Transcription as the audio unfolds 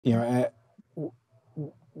you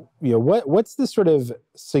know, what's the sort of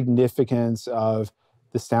significance of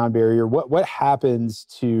the sound barrier? What happens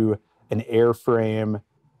to an airframe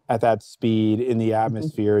at that speed in the Mhm.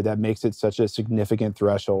 atmosphere that makes it such a significant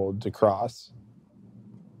threshold to cross?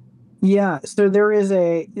 Yeah, so there is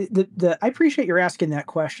the I appreciate you're asking that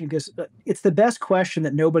question because it's the best question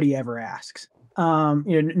that nobody ever asks.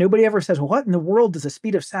 Nobody ever says, "What in the world does the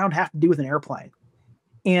speed of sound have to do with an airplane?"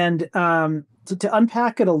 And to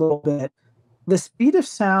unpack it a little bit, the speed of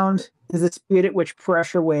sound is the speed at which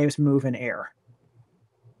pressure waves move in air.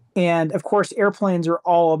 And of course, airplanes are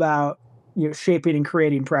all about shaping and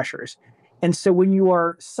creating pressures. And so when you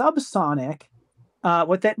are subsonic,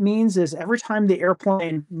 what that means is every time the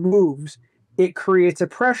airplane moves, it creates a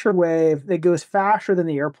pressure wave that goes faster than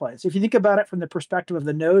the airplane. So if you think about it from the perspective of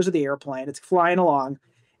the nose of the airplane, it's flying along,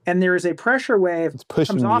 and there is a pressure wave It's that comes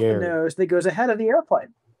pushing the off the air. nose that goes ahead of the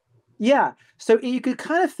airplane. Yeah. So you could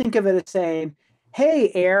kind of think of it as saying,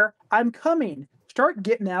 "Hey, air, I'm coming. Start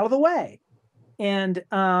getting out of the way." And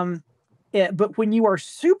but when you are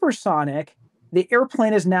supersonic, the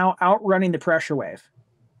airplane is now outrunning the pressure wave.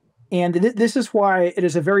 And this is why it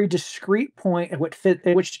is a very discrete point at which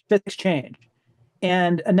physics change.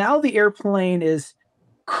 And now the airplane is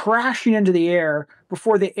crashing into the air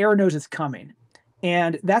before the air knows it's coming.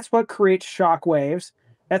 And that's what creates shock waves.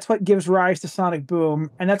 That's what gives rise to sonic boom.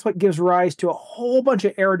 And that's what gives rise to a whole bunch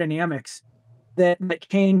of aerodynamics that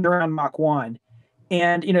change around Mach 1.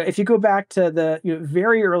 And if you go back to the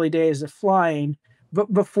very early days of flying,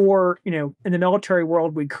 but before in the military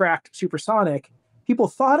world we cracked supersonic, people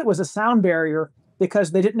thought it was a sound barrier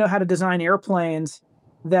because they didn't know how to design airplanes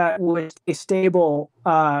that would stay stable,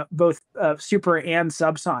 both super and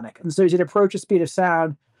subsonic. And so as you approach the speed of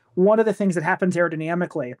sound, one of the things that happens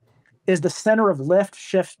aerodynamically is the center of lift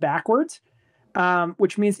shifts backwards,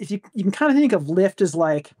 which means if you can kind of think of lift as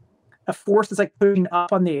like a force that's like pushing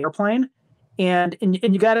up on the airplane, and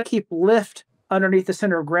you got to keep lift underneath the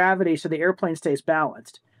center of gravity so the airplane stays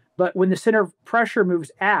balanced. But when the center of pressure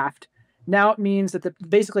moves aft, now it means that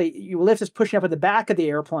basically you lift is pushing up at the back of the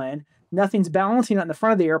airplane. Nothing's balancing on the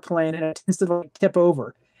front of the airplane, and it tends to like tip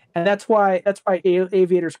over. And that's why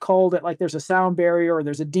aviators called it like there's a sound barrier or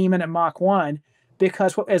there's a demon at Mach 1,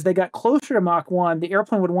 because as they got closer to Mach 1, the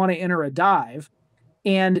airplane would want to enter a dive,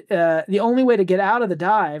 and the only way to get out of the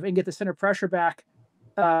dive and get the center pressure back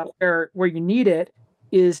where you need it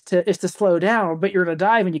is to slow down, but you're in a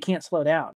dive and you can't slow down.